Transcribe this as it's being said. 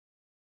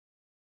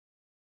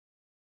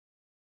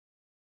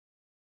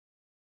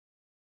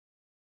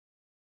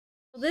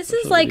This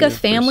is like a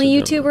family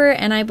YouTuber,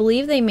 and I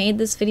believe they made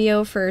this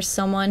video for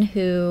someone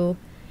who...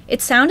 It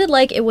sounded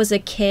like it was a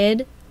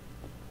kid.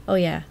 Oh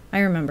yeah, I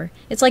remember.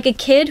 It's like a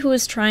kid who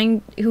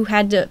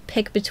had to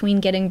pick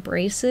between getting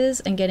braces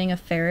and getting a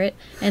ferret,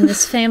 and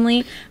this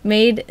family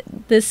made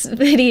this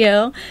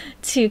video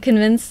to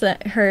convince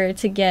her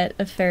to get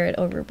a ferret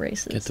over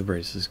braces. Get the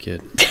braces,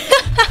 kid.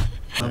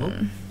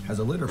 Has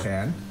a litter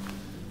pan,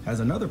 has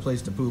another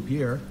place to poop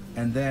here,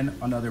 and then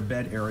another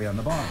bed area on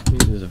the bottom.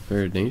 There's a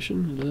ferret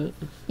nation, is it?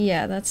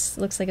 Yeah,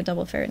 looks like a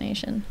double ferret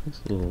nation.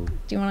 Do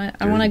you want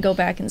to? I want to go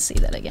back and see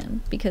that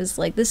again, because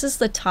like this is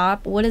the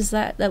top. What is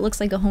that? That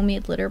looks like a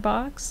homemade litter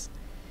box,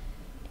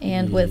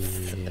 and with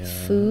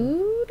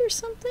food or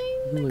something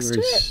next to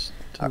it.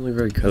 Totally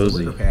very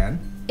cozy.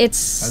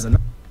 It's.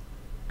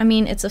 I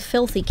mean, it's a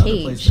filthy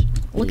cage.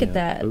 Look at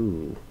that.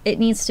 Ooh. It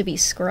needs to be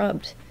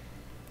scrubbed.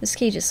 This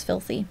cage is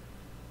filthy.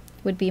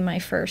 Would be my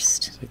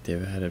first. It's like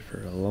they've had it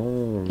for a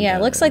long time. Yeah,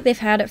 it looks like they've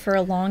had it for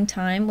a long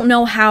time. I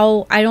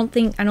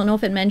don't know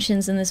if it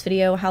mentions in this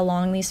video how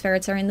long these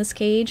ferrets are in this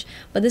cage,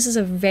 but this is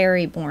a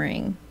very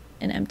boring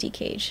and empty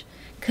cage,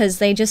 because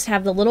they just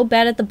have the little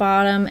bed at the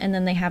bottom and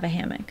then they have a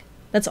hammock.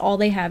 That's all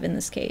they have in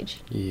this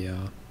cage.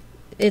 Yeah.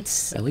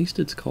 At least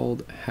it's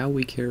called How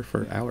We Care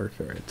for Our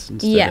Ferrets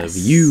instead of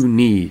You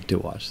Need to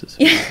Watch This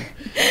Video.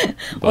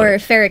 Or a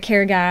Ferret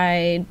Care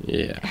Guide.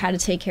 Yeah. How to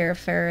take care of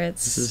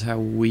ferrets. This is how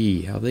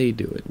they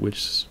do it,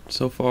 which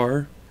so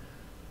far,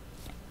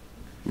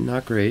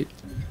 not great.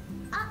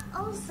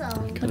 Also,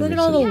 look at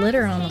all the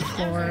litter on the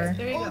floor.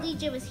 Old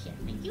DJ was here.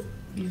 Thank you.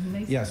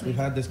 Yes, we've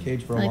had this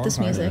cage for a long time. I like this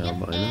music.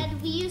 Yep,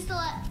 and we used to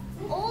let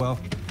Well,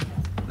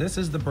 this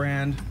is the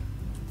brand.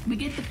 We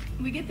get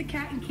the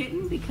cat and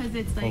kitten because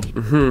it's like...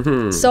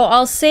 So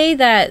I'll say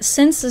that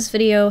since this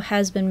video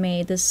has been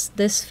made,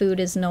 this food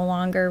is no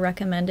longer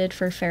recommended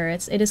for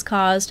ferrets. It has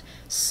caused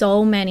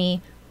so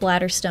many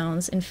bladder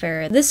stones in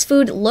ferrets. This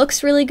food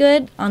looks really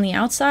good on the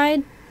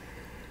outside.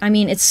 I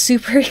mean, it's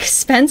super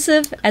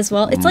expensive as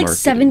well. It's like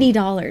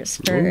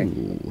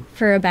 $70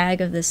 for a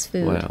bag of this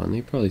food. Wow, and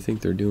they probably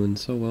think they're doing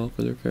so well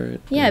for their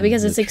ferret. Yeah,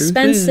 because it's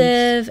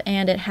expensive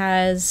and it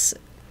has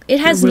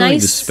nice...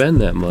 nice... to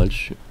spend that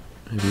much.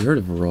 Have you heard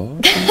of raw?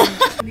 The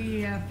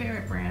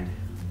Ferret brand.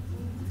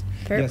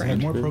 Ferret brand. It has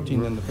more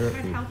protein than the ferret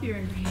food. Healthier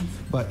ingredients.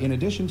 But in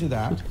addition to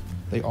that,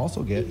 they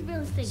also get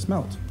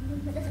smelt.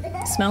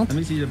 Smelt? Let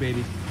me see the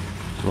baby.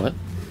 What?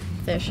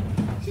 Fish.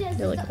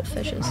 Really cool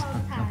fishes.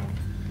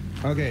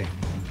 Okay.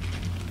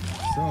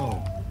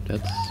 So,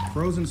 that's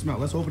frozen smelt.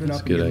 Let's open it up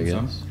and good, give them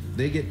I guess. some.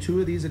 They get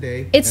 2 of these a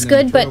day. It's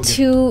good, but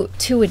two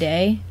a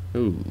day.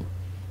 Ooh.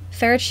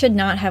 Ferrets should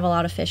not have a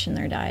lot of fish in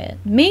their diet.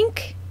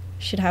 Mink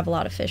should have a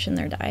lot of fish in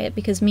their diet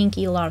because mink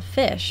eat a lot of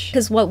fish.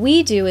 Because what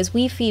we do is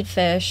we feed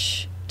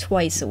fish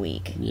twice a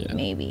week,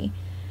 maybe.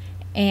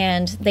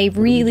 And they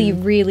really,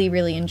 really,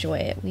 really enjoy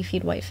it. We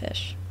feed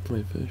whitefish.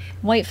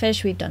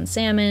 Whitefish, we've done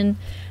salmon.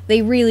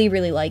 They really,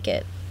 really like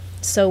it.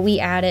 So we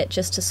add it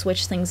just to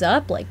switch things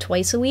up, like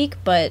twice a week,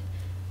 but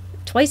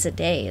twice a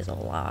day is a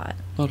lot.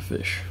 A lot of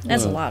fish.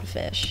 That's a lot of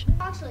fish.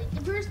 Actually,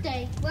 the first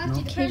day.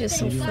 The cage is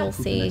so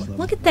filthy.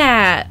 Look at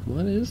that.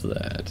 What is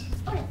that?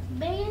 Oh,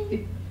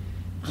 man.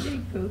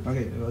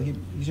 Okay, well,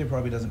 he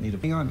probably doesn't need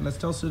it. Hang on, let's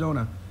tell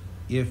Sedona.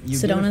 If you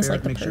Sedona's get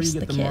a ferret, like the make sure you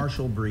get the kid.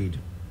 Marshall breed.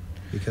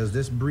 Because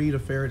this breed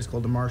of ferret is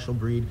called the Marshall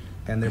breed,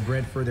 and they're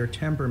bred for their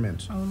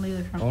temperament. Only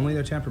their temperament. Only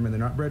their temperament.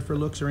 They're not bred for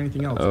looks or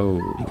anything else.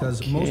 Oh,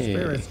 because most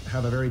ferrets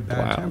have a very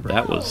bad temper.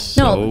 That was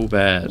so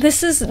bad.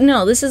 This is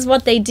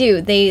what they do.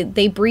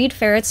 They breed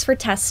ferrets for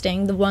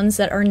testing. The ones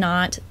that are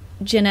not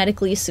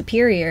genetically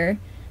superior,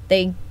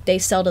 they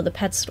sell to the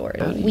pet store.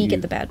 We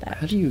get the bad batch.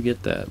 How do you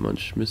get that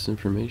much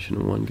misinformation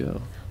in one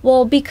go?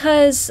 Well,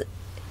 because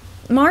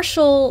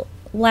Marshall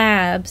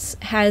Labs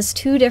has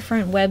 2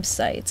 different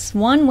websites.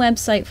 One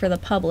website for the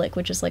public,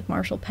 which is like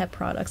Marshall Pet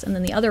Products, and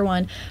then the other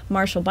one,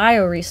 Marshall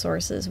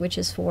Bioresources, which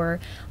is for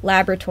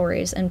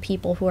laboratories and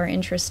people who are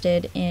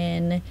interested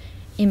in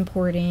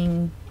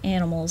importing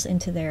animals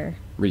into their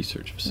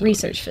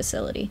research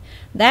facility.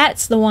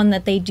 That's the one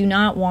that they do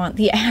not want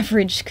the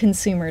average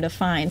consumer to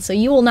find. So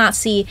you will not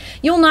see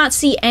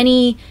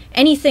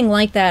anything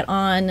like that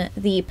on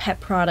the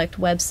pet product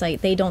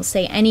website. They don't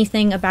say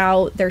anything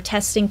about their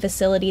testing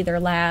facility, their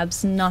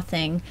labs,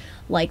 nothing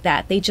like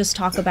that. They just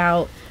talk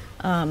about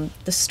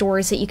the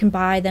stores that you can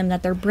buy them,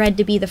 that they're bred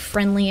to be the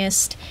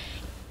friendliest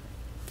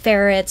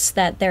ferrets,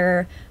 that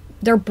they're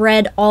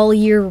bred all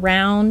year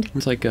round.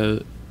 It's like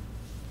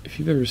if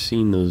you've ever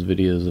seen those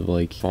videos of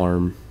like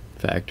farm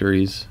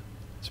factories,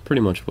 it's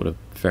pretty much what a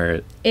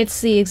ferret.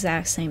 It's the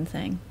exact same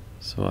thing.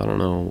 So I don't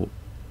know,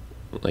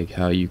 like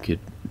how you could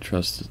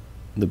trust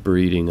the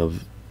breeding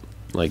of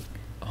like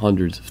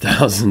hundreds of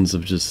thousands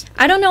of just.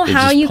 I don't know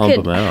how you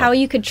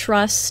could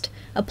trust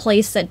a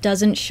place that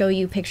doesn't show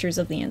you pictures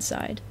of the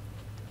inside.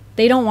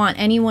 They don't want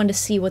anyone to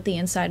see what the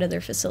inside of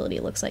their facility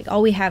looks like.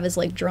 All we have is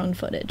like drone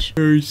footage.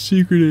 Very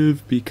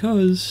secretive,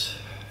 because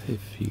if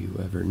you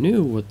ever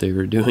knew what they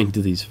were doing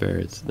to these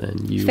ferrets, then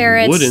you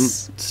wouldn't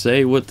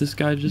say what this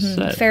guy just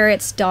said.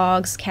 Ferrets,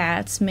 dogs,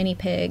 cats, mini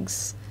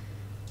pigs,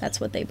 That's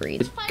what they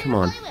breed. Come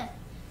on.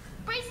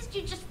 Braces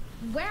you just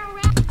wear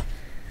around.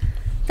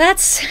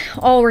 That's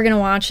all we're gonna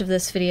watch of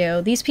this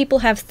video. These people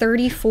have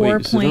 34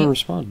 Wait, Sedona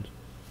responded.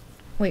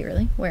 Wait,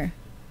 really? Where?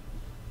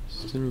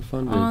 Sedona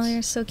fun Oh, vids.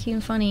 they're so cute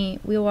and funny.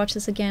 We'll watch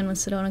this again when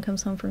Sedona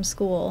comes home from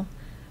school.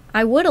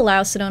 I would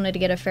allow Sedona to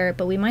get a ferret,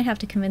 but we might have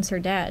to convince her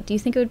dad. Do you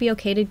think it would be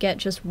okay to get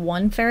just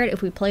one ferret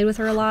if we played with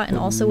her a lot and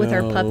also with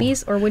our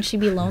puppies, or would she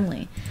be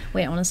lonely?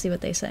 Wait, I want to see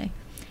what they say.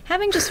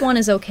 Having just one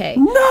is okay.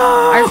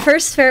 No! Our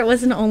first ferret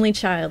was an only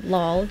child,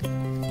 lol.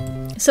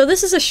 So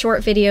this is a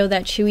short video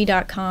that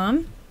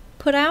Chewy.com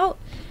put out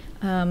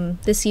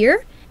this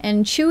year,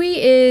 and Chewy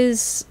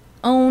is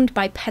owned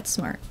by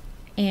PetSmart.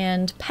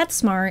 And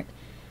PetSmart,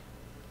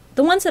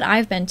 the ones that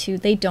I've been to,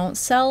 they don't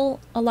sell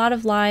a lot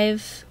of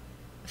live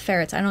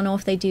ferrets. I don't know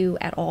if they do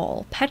at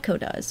all. Petco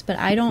does, but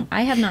I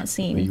have not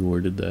seen. You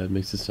worded that. It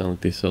makes it sound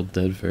like they sell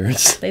dead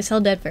ferrets. They sell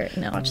dead ferret.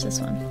 No, watch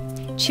this one.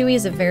 Chewy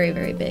is a very,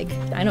 very big.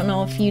 I don't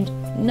know if you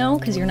know,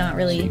 because you're not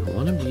really. So you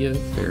want to be a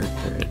ferret.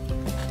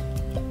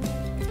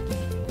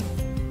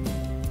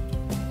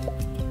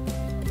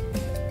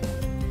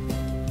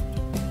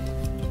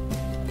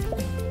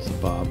 It's a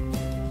Bob.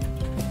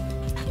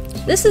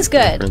 This is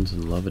good. Friends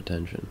and love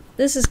attention.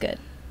 This is good.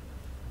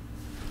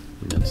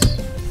 And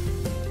that's.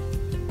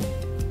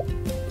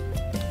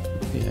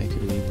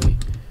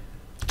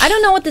 I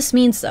don't know what this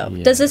means, though.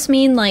 Yeah. Does this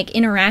mean, like,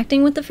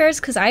 interacting with the ferrets?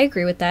 Because I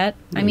agree with that.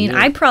 I mean,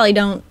 I probably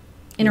don't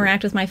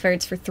interact with my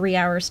ferrets for 3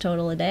 hours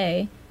total a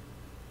day.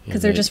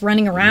 Because they're just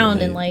running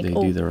around and, like... They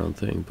do their own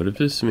thing. But if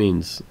this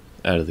means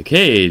out of the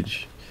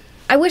cage...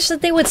 I wish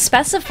that they would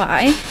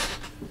specify.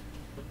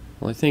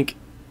 Well, I think,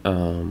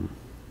 to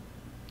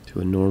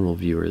a normal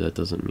viewer, that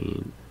doesn't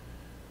mean...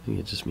 I think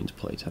it just means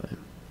playtime.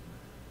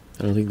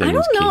 I don't think that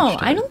means cage time.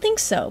 I don't think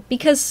so.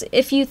 Because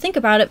if you think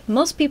about it,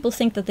 most people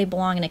think that they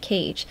belong in a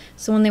cage.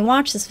 So when they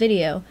watch this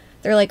video,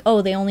 they're like,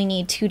 oh, they only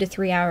need 2 to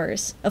 3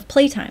 hours of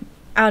playtime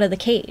out of the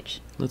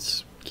cage.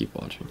 Let's keep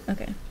watching.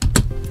 Okay.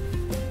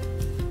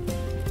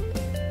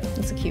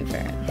 That's a cute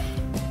ferret.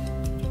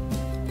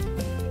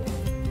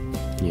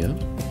 Yeah.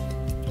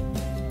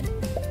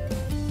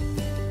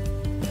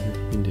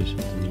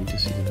 Conditions need to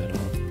see the vet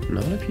off.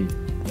 Not if you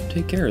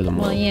take care of them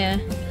well. Well, yeah.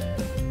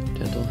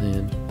 Dental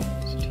hand.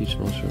 Teach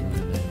them also.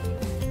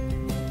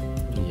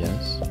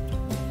 Yes.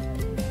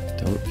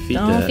 Don't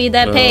feed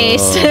that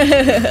paste.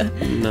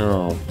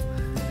 No.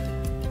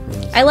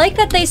 I like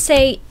that they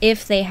say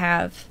if they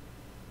have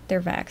their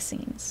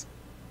vaccines.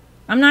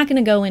 I'm not going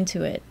to go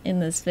into it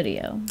in this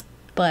video,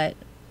 but...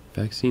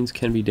 Vaccines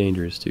can be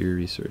dangerous. Do your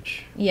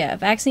research. Yeah,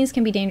 vaccines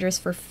can be dangerous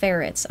for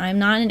ferrets. I'm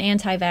not an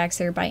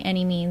anti-vaxxer by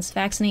any means.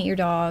 Vaccinate your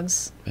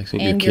dogs.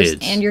 Vaccinate your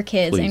kids. And your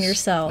kids. Please. And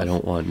yourself. I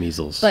don't want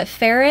measles. But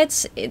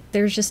ferrets,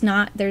 there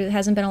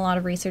hasn't been a lot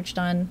of research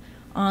done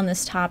on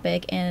this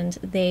topic, and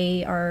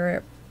they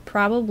are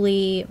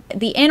probably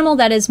the animal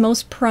that is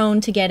most prone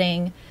to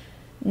getting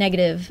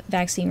negative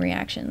vaccine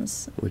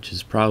reactions. Which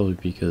is probably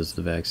because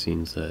the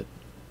vaccines that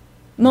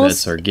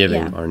vets are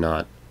giving are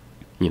not,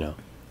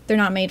 they're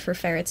not made for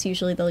ferrets.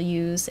 Usually they'll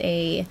use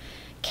a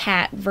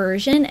cat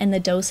version, and the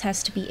dose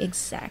has to be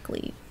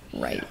exactly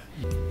right.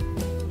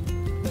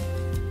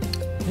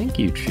 Thank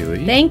you,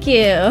 Chewy. Thank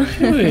you.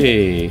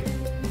 Chewy.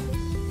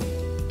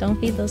 Don't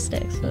feed those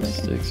sticks. Those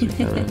sticks are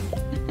kind of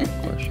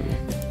questionable.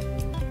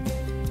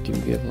 Do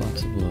give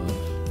lots of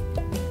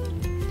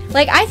love.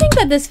 Like, I think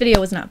that this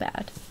video was not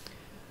bad.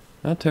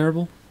 Not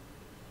terrible.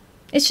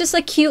 It's just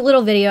a cute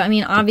little video. I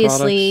mean,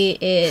 obviously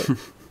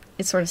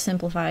it sort of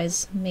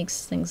simplifies,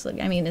 makes things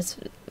look... I mean,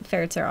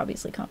 ferrets are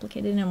obviously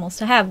complicated animals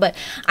to have, but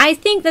I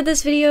think that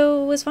this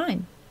video was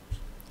fine.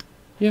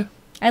 Yeah.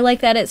 I like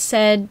that it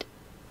said...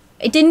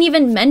 It didn't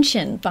even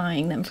mention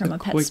buying them from a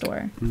pet quick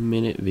store.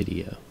 Minute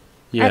video.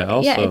 Yeah,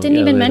 also... Yeah, it didn't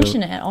even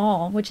mention it at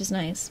all, which is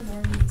nice.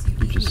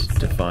 You just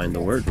define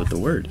the word with the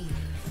word.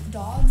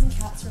 Dogs and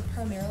cats are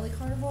primarily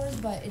carnivores,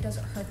 but it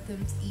doesn't hurt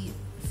them to eat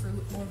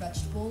fruit or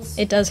vegetables.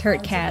 It does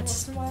hurt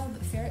cats. Once in a while,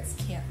 but ferrets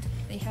can't.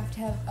 They have to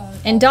have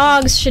and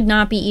dogs should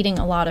not be eating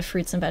a lot of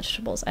fruits and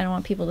vegetables. I don't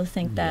want people to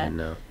think that. Yeah,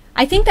 no.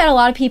 I think that a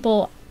lot of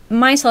people,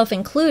 myself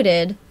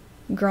included,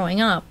 growing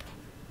up,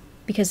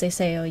 because they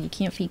say, oh, you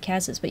can't feed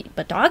cats,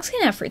 but dogs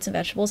can have fruits and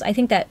vegetables. I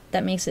think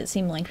that makes it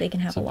seem like they can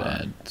have a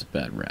lot. It's a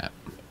bad rap.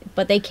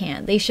 But they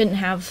can't. They shouldn't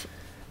have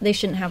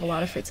a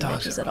lot of fruits and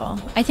veggies at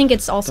all. I think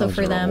it's also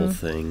for them. Whole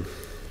thing.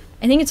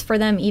 I think it's for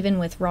them, even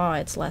with raw,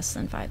 it's less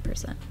than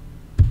 5%.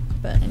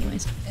 But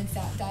anyways. And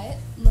fat diet.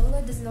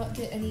 Lola does not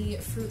get any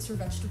fruits or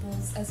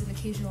vegetables as an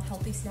occasional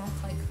healthy snack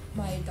like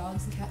my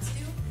dogs and cats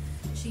do.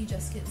 She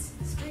just gets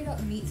straight up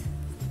meat.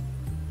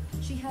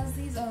 She has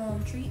these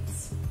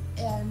treats,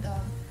 and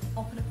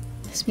I'll put it.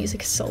 This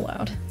music is so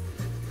loud.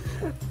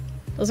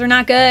 Those are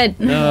not good.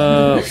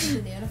 No.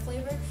 Banana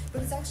flavor,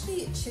 but it's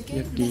actually chicken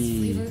that's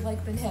flavored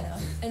like banana,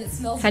 and it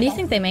smells. How do you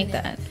think they make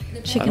that?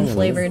 Chicken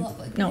flavored?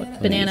 No,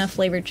 banana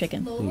flavored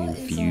chicken.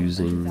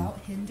 Infusing.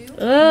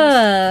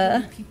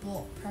 Ugh.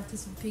 People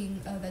practice of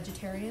being a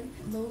vegetarian.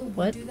 Lola would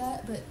What? do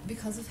that, but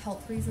because of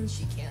health reasons,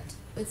 she can't.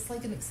 It's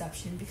like an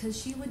exception because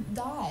she would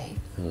die.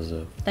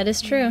 That is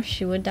true.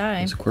 She would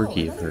die. It's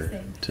quirky of another her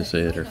thing to that say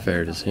you that her might not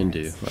ferret know is about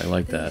Hindu. ferrets. I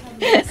like They that.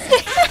 have a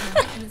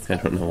section, and it's I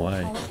got don't know little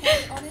why.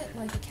 polypi on it,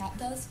 like a cat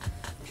does.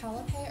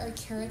 Polypi are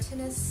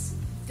keratinous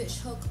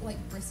fishhook like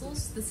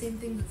bristles, the same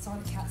thing that's on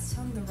a cat's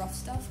tongue, the rough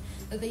stuff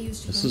that they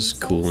use to This groom is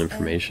themselves, cool and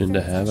information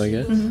to ferrets have, I actually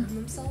guess. will groom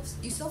themselves.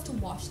 You still have to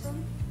wash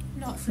them,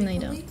 not No, you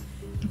frequently.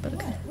 don't. But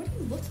okay. What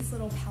do you look at these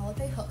little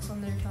polypi hooks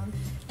on their tongue?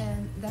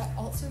 And that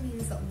also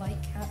means that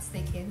like cats,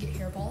 they can get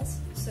hairballs.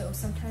 So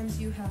sometimes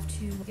you have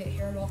to get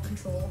hairball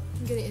control. You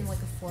can get it in like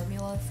a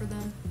formula for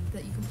them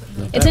that you can put in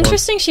the It's That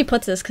interesting she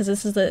puts this because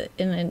this is an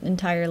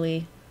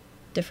entirely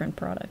different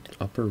product.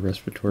 Upper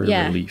respiratory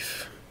Yeah.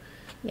 relief.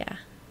 Yeah.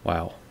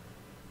 Wow.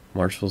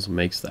 Marshalls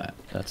makes that.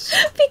 That's.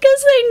 Because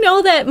they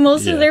know that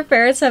most Yeah. of their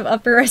ferrets have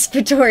upper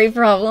respiratory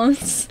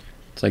problems.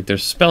 It's like they're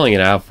spelling it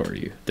out for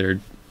you.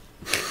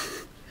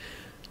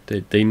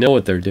 They know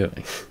what they're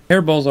doing.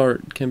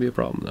 Hairballs can be a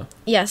problem though.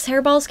 Yes,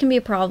 hairballs can be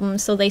a problem,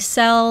 so they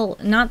sell,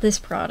 not this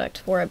product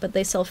for it, but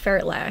they sell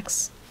Ferret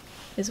Lax,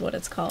 is what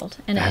it's called.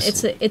 And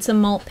it's a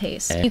malt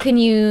paste. You can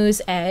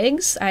use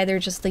eggs, either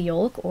just the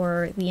yolk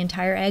or the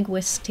entire egg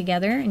whisked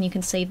together, and you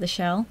can save the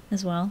shell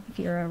as well if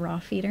you're a raw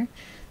feeder.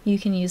 You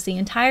can use the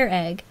entire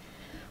egg.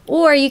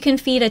 Or you can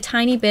feed a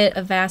tiny bit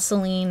of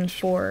Vaseline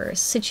for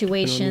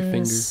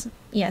situations.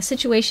 Yeah,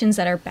 situations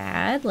that are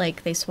bad,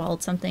 like they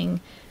swallowed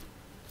something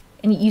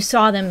and you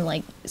saw them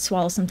like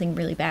swallow something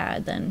really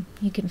bad, then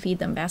you can feed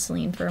them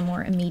Vaseline for a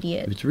more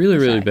immediate If it's really,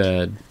 really effect.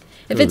 bad.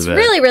 If it's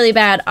really, really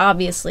bad,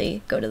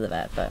 obviously go to the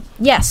vet. But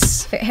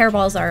yes,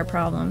 hairballs are a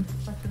problem,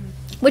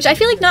 which I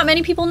feel like not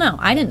many people know.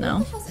 I didn't know.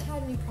 Lola hasn't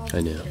had any problems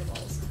I know. with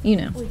hairballs. You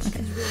know. Which is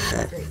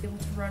really great. Able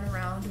to run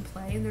around and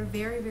play, and they're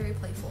very, very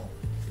playful.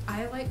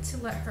 I like to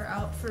let her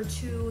out for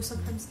 2,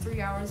 sometimes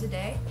 3 hours a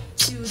day.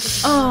 To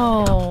just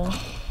Oh.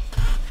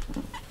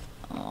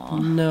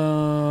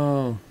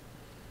 No.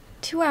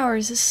 2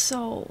 hours is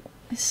so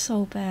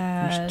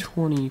bad. There's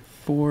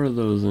 24 of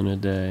those in a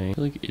day. I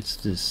feel like it's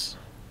this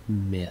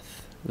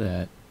myth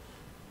that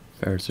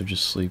ferrets are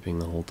just sleeping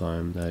the whole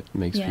time that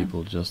makes Yeah.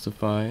 people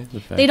justify the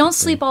fact They don't that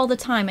sleep all the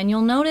time, and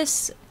you'll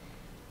notice.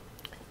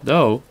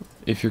 Though,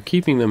 if you're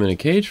keeping them in a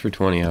cage for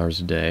 20 hours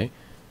a day,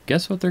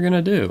 guess what they're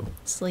gonna do?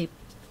 Sleep.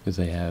 Because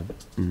they have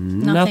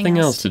nothing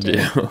else to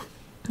do.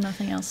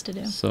 Nothing else to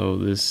do. So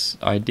this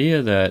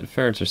idea that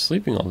ferrets are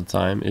sleeping all the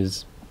time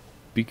is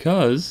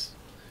because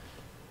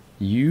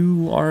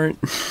you aren't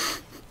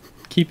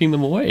keeping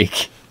them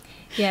awake.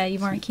 Yeah,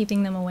 you aren't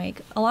keeping them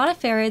awake. A lot of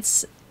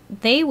ferrets,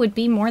 they would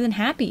be more than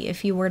happy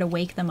if you were to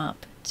wake them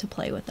up to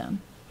play with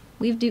them.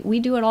 We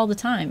do it all the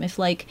time. If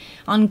like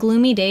on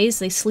gloomy days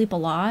they sleep a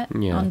lot.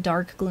 Yeah. On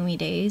dark gloomy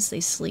days they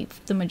sleep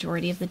the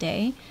majority of the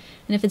day.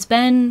 And if it's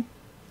been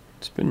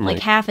like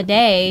half a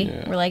day,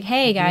 yeah. we're like,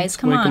 hey guys, Let's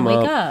come wake on, 'em wake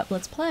up. up,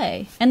 let's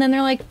play. And then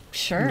they're like,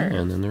 sure.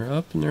 Yeah, and then they're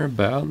up and they're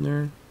about and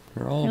they're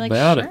all You're like,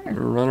 about it. sure.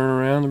 They're running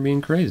around and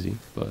being crazy.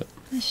 But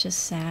It's just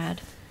sad.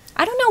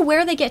 I don't know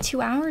where they get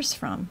 2 hours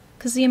from.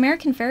 Because the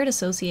American Ferret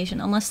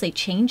Association, unless they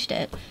changed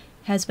it,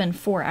 has been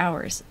 4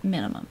 hours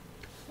minimum.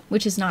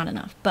 Which is not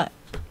enough, but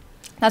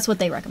that's what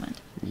they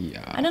recommend.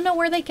 yeah. I don't know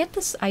where they get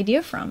this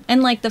idea from.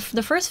 And like the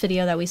first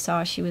video that we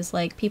saw, she was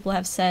like, people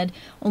have said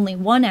only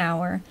 1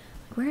 hour.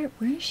 Where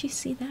does she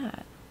see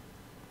that?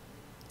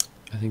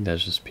 I think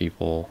that's just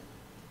people,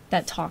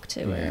 That talk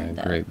to her.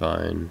 That,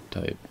 grapevine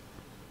type.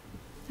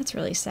 that's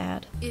really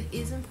sad. It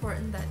is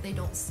important that they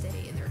don't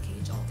stay in their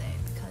cage all day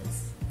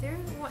because they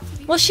want to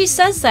be. Well, she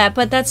says that,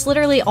 but that's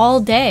literally all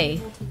day.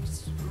 able to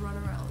just run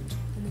around.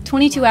 And then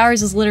 22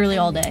 hours is literally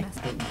all day.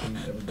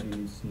 Everybody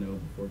needs to know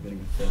before getting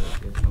a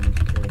ferret is how much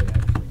care they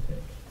actually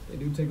take. They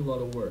do take a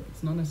lot of work.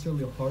 It's not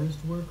necessarily the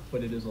hardest work,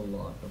 but it is a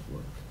lot of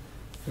work.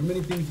 There are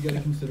many things you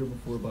gotta consider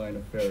before buying a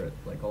ferret,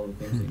 like all the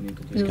things that you need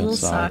to do. Your little got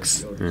socks.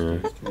 socks. The odor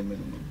space to a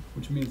minimum,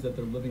 which means that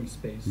their living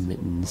space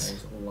Mittens.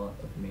 requires a lot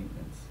of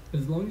maintenance. But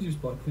as long as you're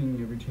spot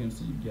cleaning every chance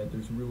that you get,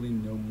 there's really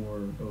no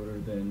more odor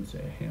than, say,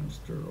 a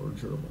hamster or a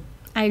gerbil.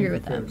 I agree And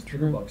with for that. ferrets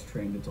litter box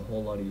trained, it's a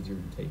whole lot easier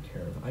to take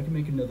care of. I can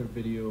make another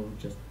video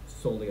just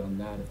solely on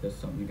that if that's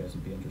something you guys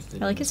would be interested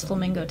in. I like his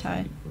Something you flamingo guys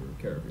tie. need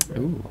For care of your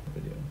ferret Ooh.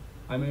 video.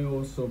 I may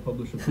also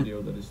publish a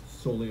video that is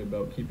solely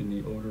about keeping the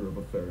odor of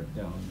a ferret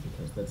down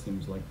because that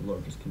seems like the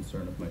largest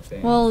concern of my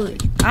fans. Well,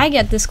 I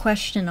get this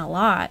question a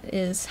lot,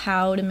 is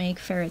how to make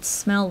ferrets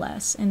smell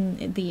less.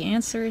 And the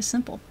answer is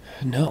simple.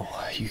 No,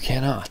 you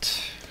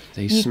cannot.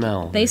 They You-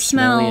 smell. they They're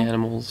smelly smell.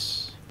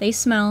 animals. They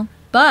smell,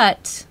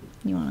 but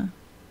you want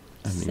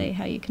I to mean- say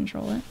how you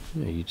control it.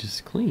 Yeah, you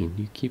just clean.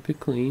 You keep it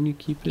clean. You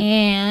keep it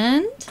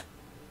And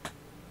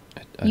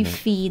I you know,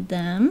 feed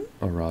them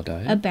a raw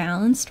diet. a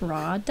balanced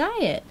raw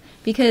diet.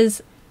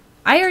 Because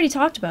I already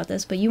talked about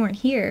this, but you weren't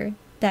here,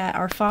 that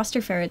our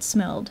foster ferrets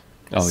smelled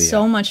Oh, yeah.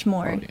 so much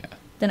more Oh, yeah.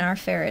 than our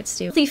ferrets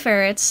do. Healthy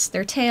ferrets,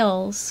 their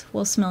tails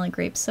will smell like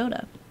grape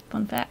soda.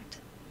 Fun fact.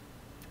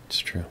 It's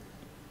true.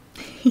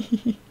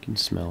 You can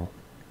smell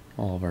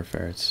all of our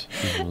ferrets.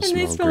 And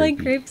they smell like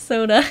grape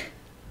soda.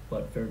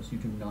 but ferrets you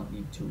do not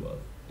need 2 of.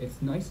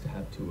 It's nice to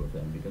have 2 of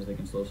them because they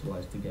can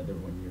socialize together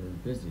when you're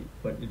busy,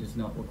 but it is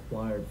not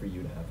required for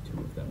you to have 2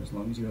 of them as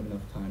long as you have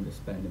enough time to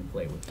spend and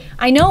play with them.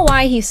 I know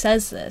why he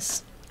says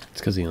this. It's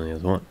because he only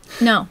has 1.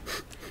 No.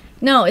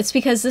 No, it's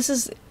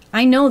because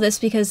I know this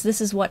because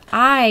this is what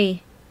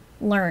I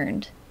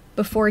learned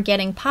before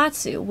getting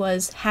Pazu,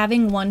 was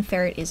having 1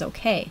 ferret is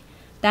okay.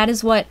 That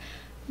is what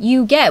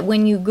you get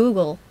when you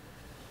Google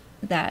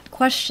that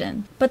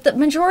question. But the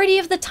majority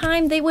of the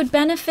time they would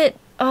benefit.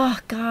 Oh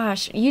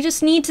gosh, you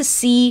just need to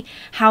see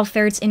how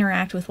ferrets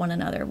interact with one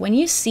another. When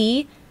you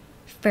see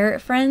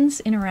ferret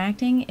friends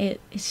interacting,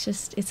 it's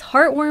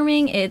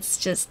heartwarming. It's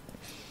just,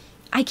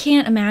 I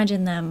can't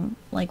imagine them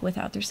like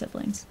without their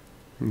siblings.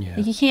 Yeah.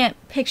 Like, you can't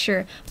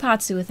picture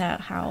Pazu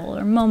without Howl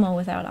or Momo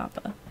without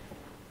Appa.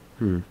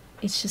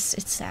 It's just,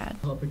 it's sad.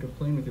 Topic of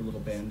playing with your little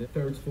bandit.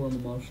 Ferrets form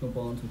emotional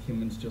bonds with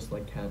humans just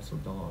like cats or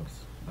dogs.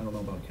 I don't know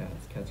about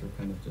cats. Cats are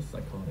kind of just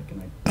psychotic,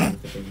 and I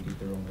think that they would eat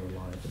their own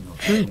lives and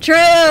not.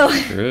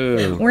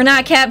 True. We're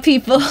not cat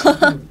people.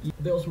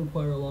 They also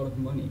require a lot of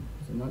money.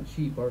 So not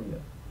cheap, are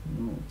you?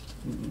 No.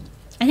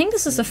 I think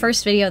this is the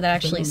first video that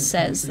actually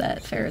says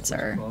that ferrets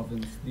are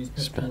these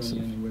pets can run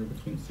you anywhere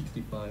between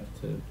 $65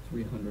 to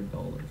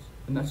 $300.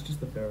 And that's just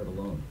the ferret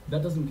alone.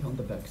 That doesn't count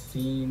the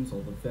vaccines,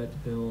 all the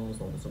vet bills,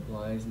 all the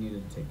supplies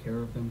needed to take care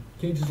of them.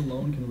 Cages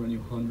alone can run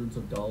you hundreds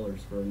of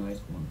dollars for a nice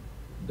one.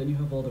 Then you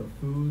have all their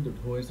food, their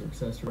toys, their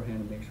accessories,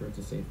 and make sure it's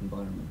a safe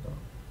environment though.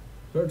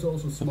 Ferrets are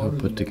also smarter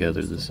How put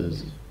together this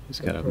is. He's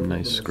got a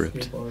nice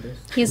script.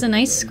 He has a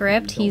nice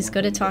script. He's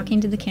good at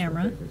talking to the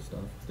camera.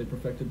 They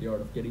perfected the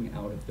art of getting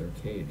out of their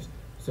cage.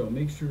 So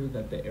make sure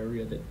that the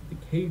area that the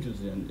cage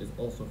is in is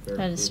also ferret-proof.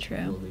 That is true.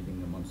 Before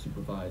leaving them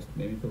unsupervised.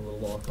 Maybe put a little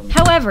lock on.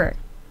 However,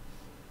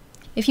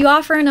 if you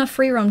offer enough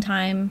free roam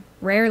time,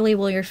 rarely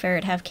will your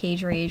ferret have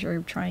cage rage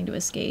or trying to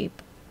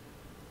escape.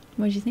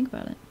 What did you think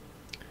about it?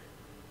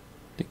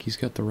 I think he's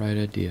got the right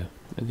idea.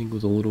 I think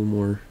with a little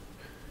more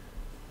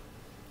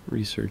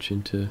research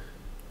into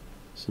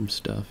some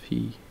stuff,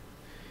 he's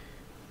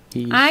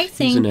an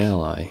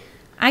ally.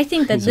 I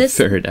think that he's a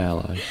ferret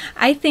ally.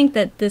 I think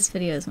that this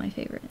video is my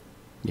favorite.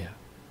 Yeah.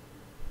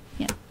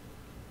 Yeah.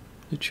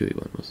 The Chewy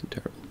one wasn't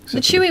terrible.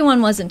 The Chewy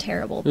one wasn't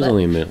terrible. It was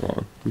only a minute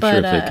long. I'm sure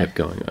if they kept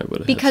going, I would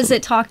have. Because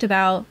it talked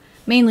about,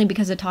 mainly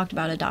because it talked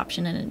about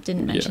adoption and it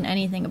didn't mention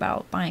anything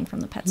about buying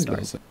from the pet store.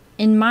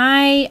 In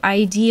my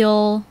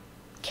ideal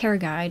care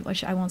guide,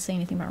 which I won't say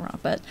anything about wrong,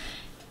 but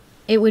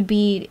it would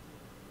be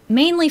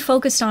mainly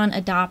focused on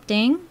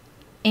adopting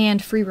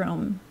and free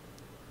roam.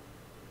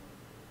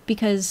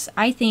 Because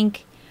I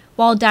think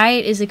while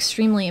diet is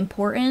extremely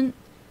important,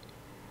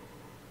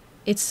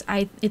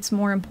 it's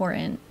more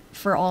important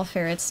for all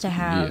ferrets to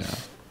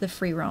have the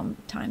free roam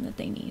time that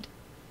they need.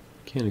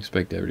 Can't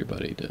expect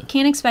everybody to.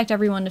 Can't expect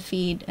everyone to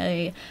feed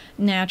a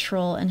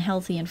natural and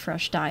healthy and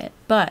fresh diet,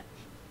 but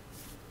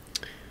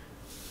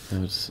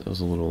that was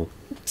a little.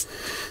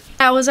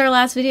 That was our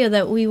last video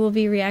that we will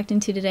be reacting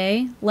to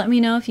today. Let me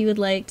know if you would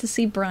like to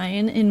see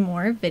Bryn in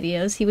more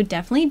videos. He would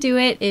definitely do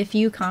it if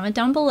you comment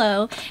down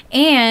below,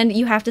 and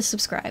you have to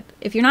subscribe.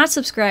 If you're not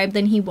subscribed,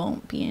 then he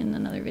won't be in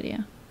another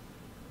video.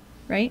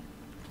 Right?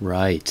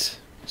 Right.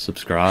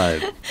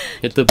 Subscribe.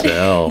 Hit the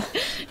bell.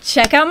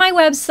 Check out my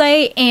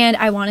website, and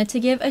I wanted to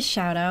give a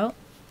shout out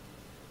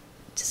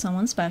to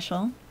someone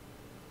special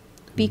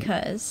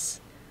because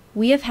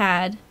we have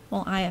had,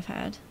 well, I have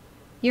had,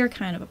 you're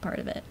kind of a part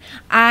of it.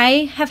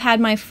 I have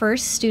had my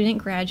first student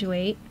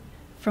graduate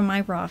from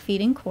my raw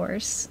feeding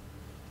course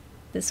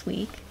this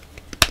week.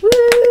 Woo!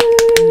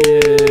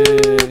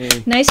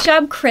 Yay. Nice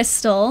job,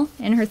 Crystal,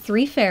 and her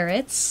 3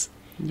 ferrets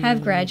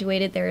have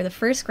graduated. They're the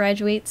first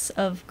graduates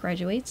of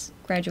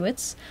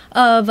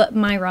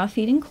my raw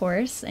feeding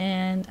course,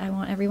 and I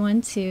want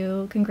everyone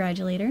to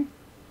congratulate her.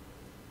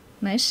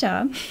 Nice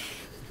job.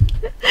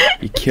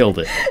 You killed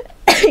it.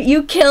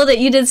 You killed it.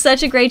 You did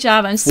such a great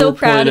job. I'm so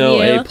proud of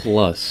you.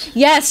 4.0 A+.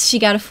 Yes, she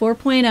got a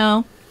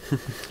 4.0.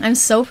 I'm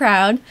so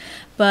proud.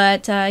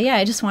 But yeah,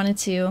 I just wanted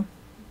to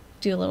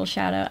do a little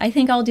shout out. I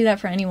think I'll do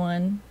that for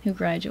anyone who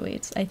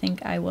graduates. I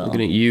think I will.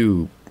 Looking at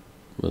you,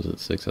 was it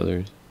 6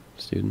 other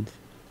students?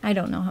 I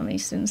don't know how many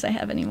students I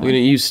have anymore. Looking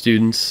at you,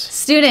 students.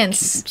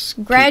 Students,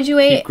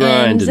 graduate keep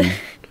grinding. And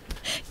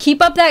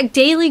keep up that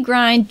daily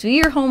grind. Do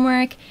your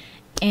homework,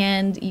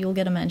 and you'll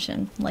get a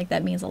mention. Like,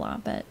 that means a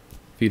lot, but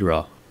feed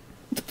raw.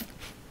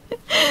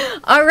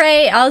 All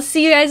right, I'll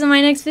see you guys in my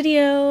next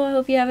video. I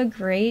hope you have a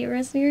great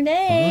rest of your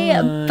day.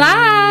 Bye.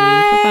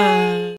 Bye.